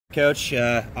Coach,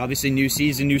 obviously new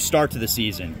season, new start to the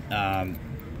season.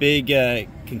 Big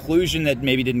conclusion that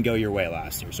maybe didn't go your way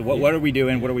last year. So what are we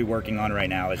doing? What are we working on right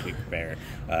now as we prepare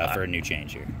for a new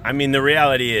change here? I mean, the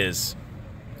reality is,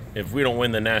 if we don't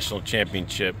win the national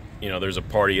championship, you know, there's a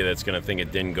part of you that's going to think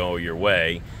it didn't go your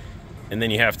way. And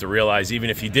then you have to realize, even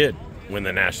if you did win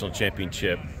the national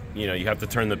championship, you know, you have to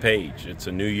turn the page. It's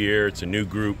a new year. It's a new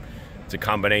group. It's a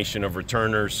combination of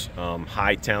returners,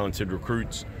 high talented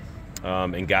recruits,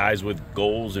 and guys with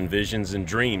goals and visions and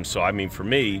dreams. So, I mean, for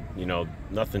me, you know,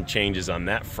 nothing changes on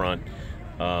that front.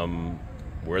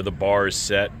 Where the bar is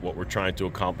set, what we're trying to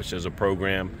accomplish as a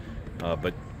program.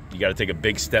 But you got to take a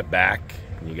big step back.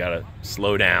 And you got to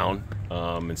slow down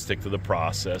and stick to the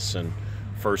process. And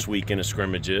first weekend of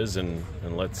scrimmages, and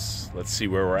let's see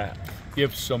where we're at. You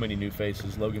have so many new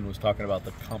faces. Logan was talking about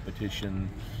the competition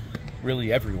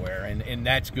really everywhere, and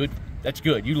that's good. That's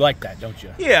good. You like that, don't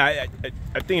you? Yeah,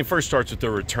 I think it first starts with the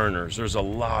returners. There's a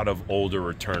lot of older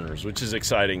returners, which is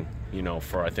exciting, you know,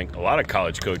 for I think a lot of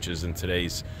college coaches in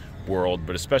today's world,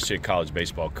 but especially a college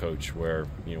baseball coach where,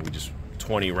 you know, we just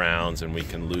 20 rounds and we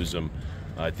can lose them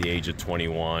at the age of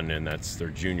 21, and that's their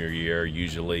junior year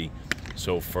usually.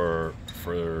 So for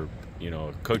you know,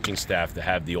 a coaching staff to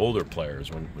have the older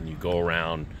players, when you go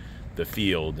around the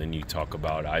field and you talk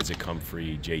about Isaac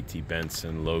Humphrey, JT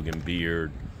Benson, Logan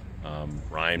Beard,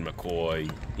 Ryan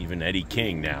McCoy, even Eddie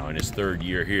King now in his third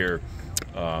year here,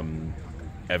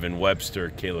 Evan Webster,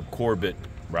 Caleb Corbett,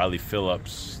 Riley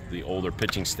Phillips, the older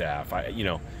pitching staff. You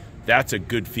know, that's a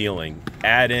good feeling.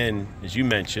 Add in, as you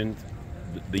mentioned,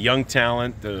 the young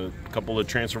talent, the couple of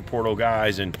transfer portal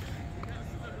guys, and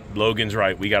Logan's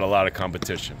right. We got a lot of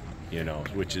competition, you know,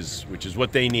 which is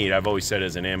what they need. I've always said,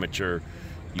 as an amateur,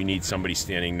 you need somebody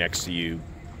standing next to you,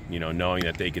 you know, knowing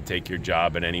that they could take your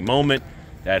job at any moment.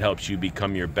 That helps you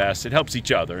become your best. It helps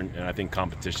each other, and I think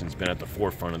competition's been at the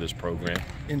forefront of this program.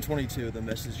 In 22, the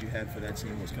message you had for that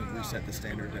team was kind of reset the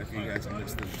standard after you guys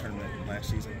missed the tournament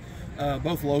last season.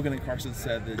 Both Logan and Carson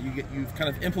said that you've kind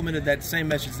of implemented that same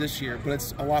message this year, but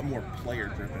it's a lot more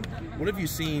player-driven. What have you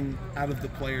seen out of the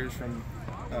players from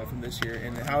this year,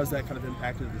 and how has that kind of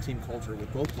impacted the team culture?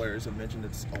 With both players have mentioned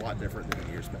it's a lot different than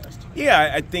in years past.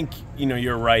 Yeah, I think, you know,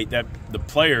 you're right that the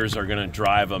players are going to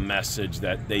drive a message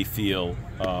that they feel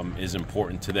is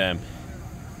important to them.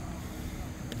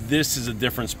 This is a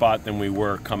different spot than we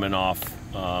were coming off,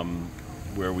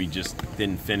 where we just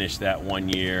didn't finish that one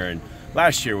year, and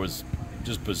last year was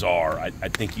just bizarre. I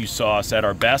think you saw us at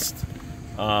our best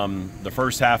the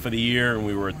first half of the year, and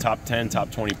we were a top 10,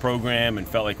 top 20 program and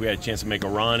felt like we had a chance to make a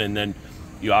run, and then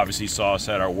you obviously saw us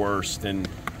at our worst, and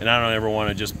I don't ever want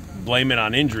to just blame it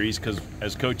on injuries, because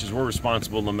as coaches we're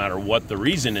responsible no matter what the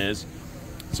reason is.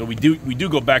 So we do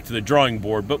go back to the drawing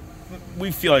board, but we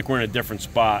feel like we're in a different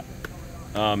spot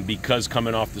because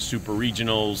coming off the super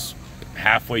regionals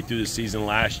halfway through the season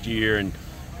last year, and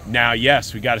now,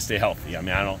 yes, we got to stay healthy. I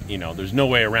mean, you know, there's no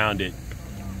way around it.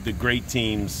 The great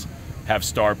teams have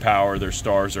star power, their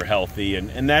stars are healthy,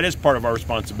 and that is part of our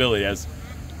responsibility as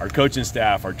our coaching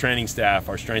staff, our training staff,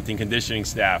 our strength and conditioning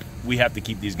staff. We have to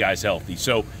keep these guys healthy.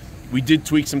 So we did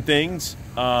tweak some things,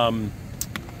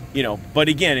 you know, but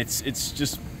again, it's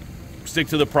just stick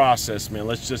to the process, man.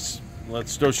 Let's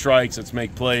throw strikes, let's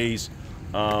make plays,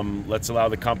 let's allow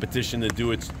the competition to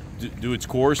do its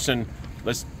course, and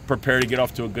let's prepare to get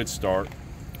off to a good start.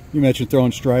 You mentioned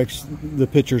throwing strikes. The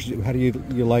pitchers, how do you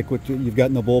like what you've got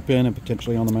in the bullpen and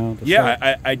potentially on the mound?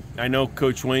 Yeah, I know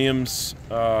Coach Williams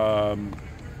and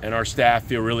our staff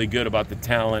feel really good about the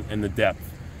talent and the depth.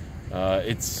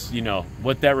 It's, you know,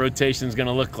 what that rotation is going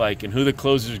to look like and who the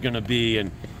closer is going to be,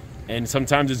 and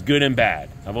sometimes it's good and bad.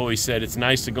 I've always said it's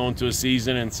nice to go into a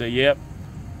season and say, yep,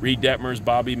 Reed Detmers,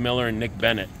 Bobby Miller, and Nick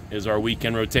Bennett is our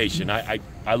weekend rotation.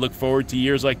 I look forward to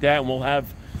years like that, and we'll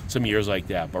have some years like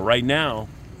that. But right now,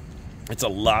 it's a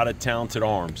lot of talented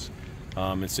arms,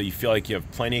 and so you feel like you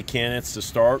have plenty of candidates to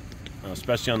start,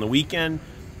 especially on the weekend,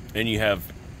 and you have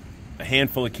a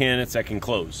handful of candidates that can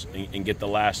close and get the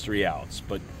last 3 outs.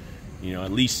 But, you know,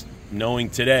 at least knowing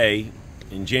today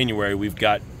in January we've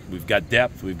got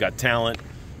depth, we've got talent,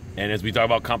 and as we talk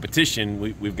about competition,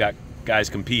 we've got guys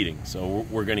competing. So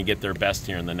we're going to get their best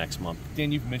here in the next month.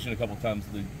 Dan, you've mentioned a couple of times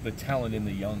the talent in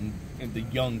the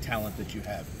young talent that you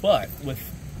have, but with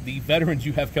the veterans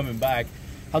you have coming back,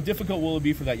 how difficult will it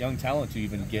be for that young talent to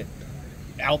even get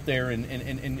out there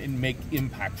and make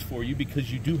impacts for you,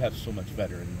 because you do have so much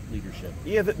veteran leadership?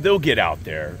 Yeah, they'll get out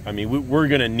there. I mean, we're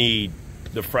going to need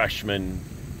the freshmen,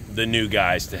 the new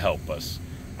guys to help us.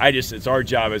 It's our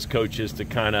job as coaches to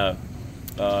kind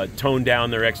of tone down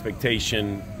their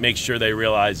expectation, make sure they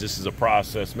realize this is a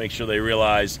process, make sure they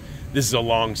realize this is a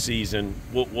long season.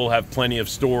 We'll have plenty of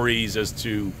stories as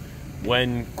to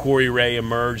when Corey Ray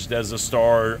emerged as a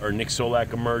star or Nick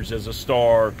Solak emerged as a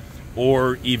star,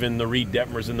 or even the Reed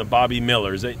Detmers and the Bobby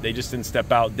Millers. They just didn't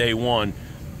step out day one.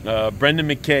 Brendan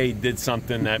McKay did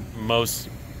something that most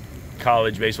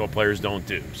college baseball players don't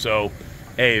do. So,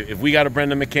 hey, if we got a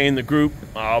Brendan McKay in the group,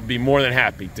 I'll be more than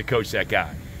happy to coach that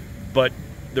guy. But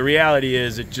the reality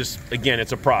is again,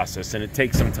 it's a process, and it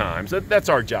takes some time. So that's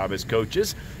our job as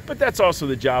coaches, but that's also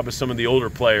the job of some of the older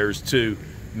players to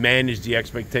manage the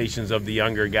expectations of the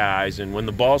younger guys. And when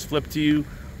the ball's flipped to you,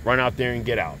 run out there and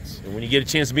get outs. And when you get a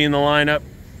chance to be in the lineup,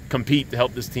 compete to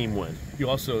help this team win. You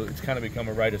also, it's kind of become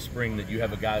a rite of spring that you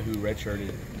have a guy who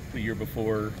redshirted the year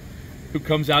before who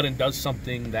comes out and does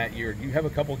something that year. Do you have a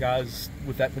couple guys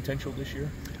with that potential this year?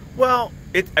 Well,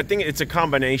 I think it's a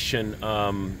combination,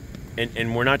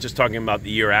 and we're not just talking about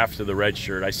the year after the red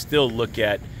shirt. I still look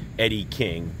at Eddie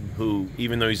King, who,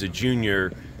 even though he's a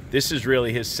junior, this is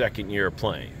really his second year of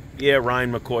playing. Yeah,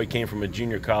 Ryan McCoy came from a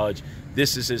junior college.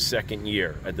 This is his second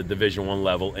year at the Division I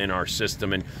level in our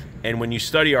system. And when you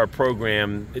study our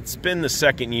program, it's been the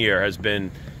second year has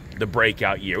been the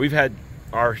breakout year. We've had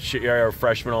our share of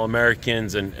freshman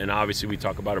All-Americans, and obviously we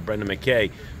talk about a Brendan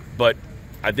McKay. But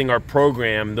I think our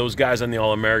program, those guys on the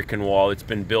All-American wall, it's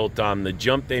been built on the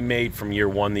jump they made from year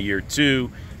one to year two,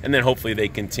 and then hopefully they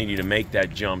continue to make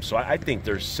that jump. So I think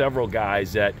there's several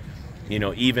guys that,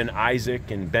 even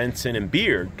Isaac and Benson and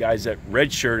Beard, guys that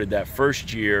redshirted that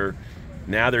first year,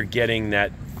 now they're getting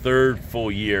that third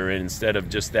full year in instead of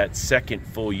just that second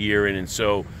full year in. And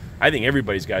so I think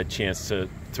everybody's got a chance to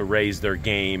raise their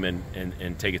game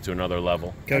and take it to another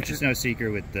level. Coach, it's no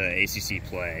secret with the ACC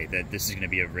play that this is going to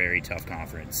be a very tough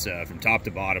conference from top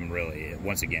to bottom, really,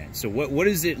 once again. So what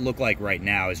does it look like right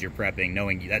now as you're prepping,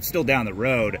 knowing that's still down the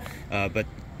road, but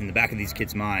in the back of these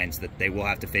kids' minds that they will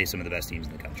have to face some of the best teams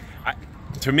in the country?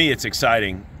 To me, it's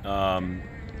exciting.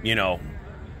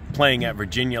 Playing at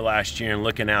Virginia last year and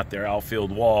looking out their outfield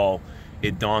wall,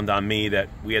 it dawned on me that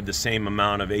we had the same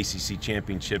amount of ACC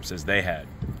championships as they had.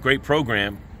 Great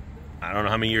program. I don't know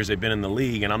how many years they've been in the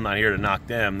league, and I'm not here to knock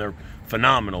them. They're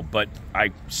phenomenal. But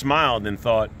I smiled and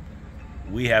thought,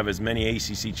 we have as many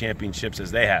ACC championships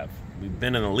as they have. We've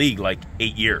been in the league like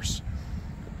 8 years.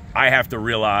 I have to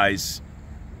realize,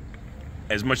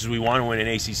 as much as we want to win an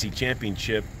ACC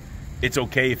championship, it's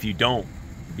okay if you don't,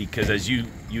 because as you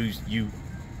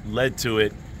led to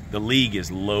it, the league is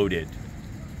loaded.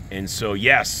 And so,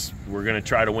 yes, we're going to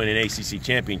try to win an ACC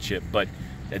championship, but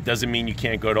that doesn't mean you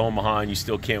can't go to Omaha and you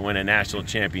still can't win a national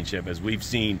championship. As we've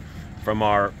seen from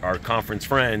our conference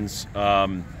friends,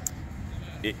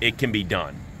 it can be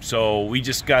done. So we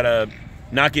just got to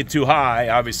not get too high,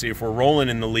 obviously, if we're rolling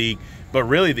in the league. But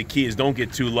really the key is don't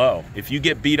get too low. If you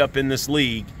get beat up in this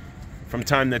league from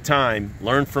time to time,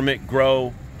 learn from it,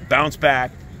 grow, bounce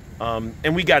back.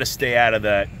 And we got to stay out of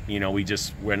that. We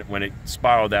just when it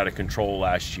spiraled out of control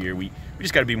last year, we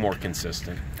just got to be more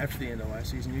consistent. After the end of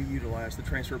last season, you utilized the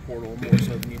transfer portal more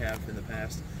so than you have in the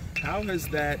past. How has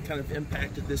that kind of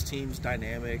impacted this team's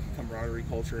dynamic, camaraderie,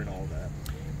 culture, and all of that?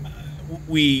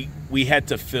 We had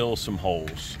to fill some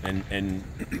holes, and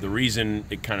the reason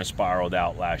it kind of spiraled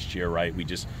out last year, right? We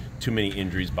just too many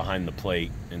injuries behind the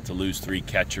plate, and to lose 3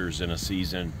 catchers in a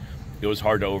season, it was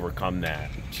hard to overcome that.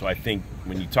 So I think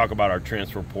when you talk about our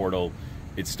transfer portal,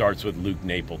 it starts with Luke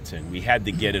Napleton. We had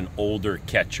to get an older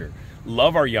catcher.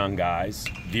 Love our young guys,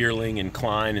 Deerling and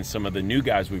Klein and some of the new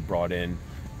guys we brought in,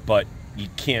 but you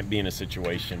can't be in a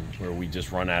situation where we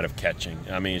just run out of catching.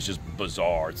 I mean, it's just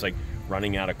bizarre. It's like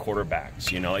running out of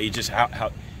quarterbacks. You just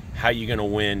how are you going to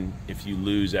win if you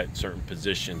lose at certain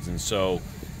positions? And so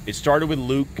it started with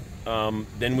Luke.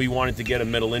 Then we wanted to get a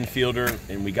middle infielder,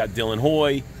 and we got Dylan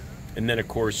Hoy. And then, of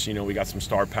course, we got some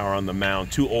star power on the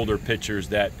mound, 2 older pitchers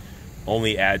that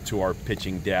only add to our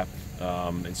pitching depth.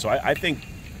 And so I think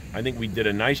we did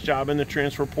a nice job in the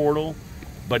transfer portal.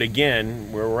 But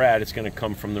again, where we're at, it's going to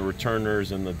come from the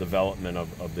returners and the development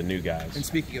of the new guys. And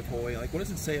speaking of Hoy, what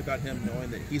does it say about him knowing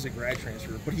that he's a grad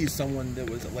transfer, but he's someone that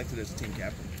was elected as a team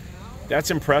captain?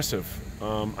 That's impressive.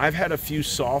 I've had a few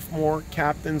sophomore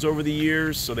captains over the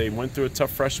years, so they went through a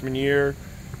tough freshman year.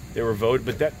 They were voted,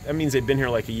 but that means they've been here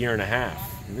like a year and a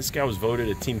half. And this guy was voted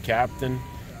a team captain.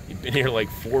 He'd been here like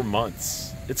 4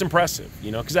 months. It's impressive,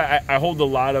 because I hold a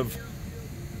lot of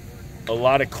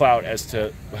clout as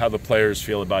to how the players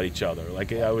feel about each other.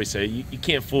 Like I always say, you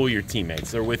can't fool your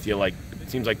teammates. They're with you it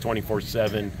seems like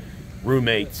 24/7,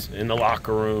 roommates in the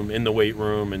locker room, in the weight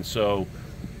room, and so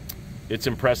it's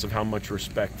impressive how much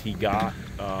respect he got.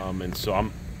 And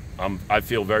so I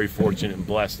feel very fortunate and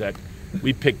blessed that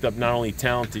we picked up not only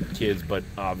talented kids, but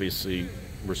obviously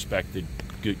respected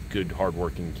good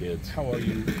hardworking kids. How are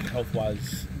you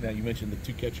health-wise? Now, you mentioned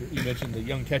you mentioned the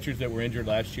young catchers that were injured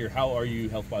last year. How are you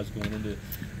health-wise going into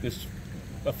this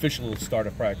official start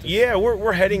of practice? Yeah,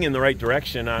 we're heading in the right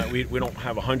direction. We don't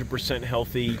have 100%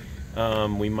 healthy.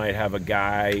 We might have a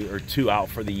guy or two out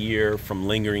for the year from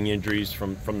lingering injuries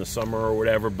from the summer or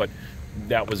whatever, but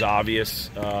that was obvious.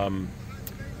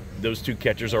 Those two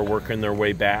catchers are working their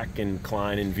way back, and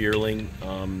Klein and Vierling.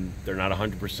 They're not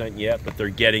 100% yet, but they're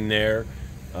getting there.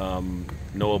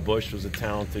 Noah Bush was a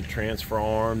talented transfer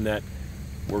arm that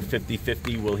we're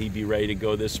 50-50. Will he be ready to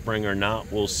go this spring or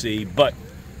not? We'll see. But,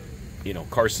 you know,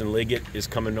 Carson Liggett is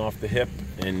coming off the hip,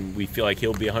 and we feel like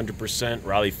he'll be 100%.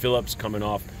 Riley Phillips coming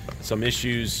off some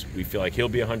issues. We feel like he'll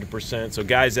be 100%. So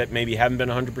guys that maybe haven't been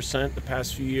 100% the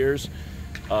past few years,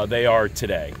 they are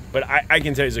today. But I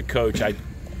can tell you as a coach,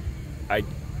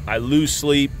 I lose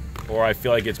sleep, or I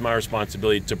feel like it's my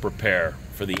responsibility to prepare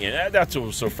for the end. That's what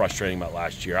was so frustrating about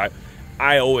last year.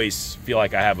 I always feel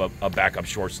like I have a backup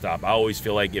shortstop. I always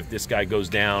feel like if this guy goes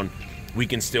down, we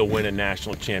can still win a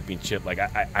national championship. Like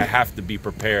I have to be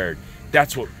prepared.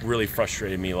 That's what really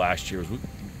frustrated me last year. Was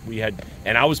we had,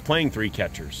 and I was playing three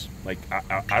catchers. Like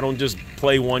I don't just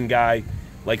play one guy.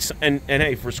 Like and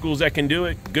hey, for schools that can do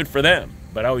it, good for them.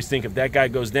 But I always think if that guy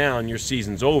goes down, your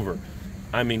season's over.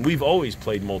 I mean, we've always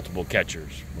played multiple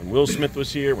catchers. When Will Smith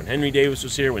was here, when Henry Davis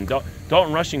was here, when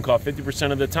Dalton Rushing caught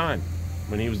 50% of the time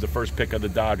when he was the first pick of the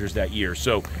Dodgers that year.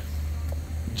 So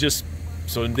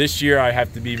this year I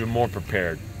have to be even more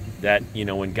prepared that, you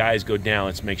know, when guys go down,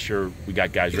 let's make sure we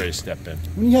got guys ready to step in.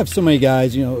 When you have so many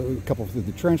guys, you know, a couple through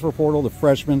the transfer portal, the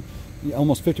freshmen,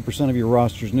 almost 50% of your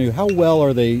roster's new. How well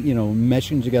are they, you know,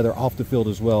 meshing together off the field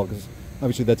as well? Because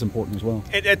obviously that's important as well.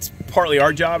 It's partly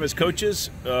our job as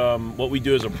coaches. What we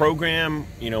do as a program,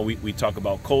 you know, we talk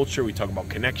about culture, we talk about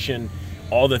connection,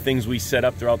 all the things we set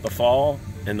up throughout the fall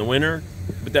and the winter,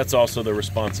 but that's also the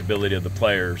responsibility of the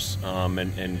players.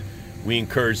 And we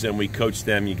encourage them, we coach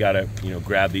them. You got to, you know,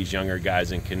 grab these younger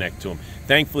guys and connect to them.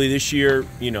 Thankfully this year,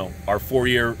 you know, our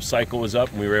 4-year cycle was up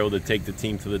and we were able to take the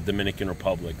team to the Dominican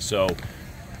Republic. So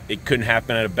it couldn't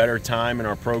happen at a better time in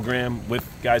our program with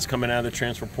guys coming out of the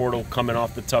transfer portal, coming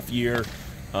off the tough year.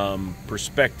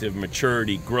 Perspective,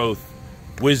 maturity, growth,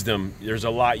 wisdom. There's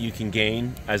a lot you can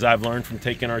gain. As I've learned from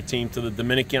taking our team to the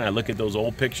Dominican, I look at those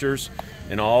old pictures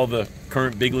and all the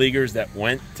current big leaguers that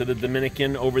went to the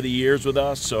Dominican over the years with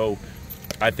us. So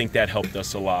I think that helped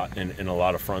us a lot in a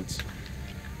lot of fronts.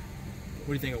 What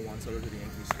do you think of Juan Soto to the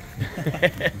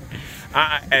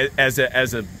Yankees?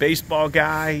 As a baseball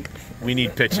guy, we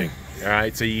need pitching. All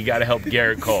right, so you got to help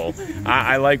Garrett Cole.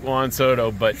 I like Juan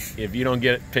Soto, but if you don't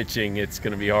get pitching, it's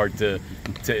going to be hard to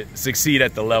succeed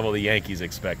at the level the Yankees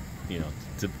expect, you know,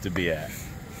 to be at.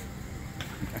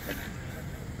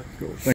 Cool.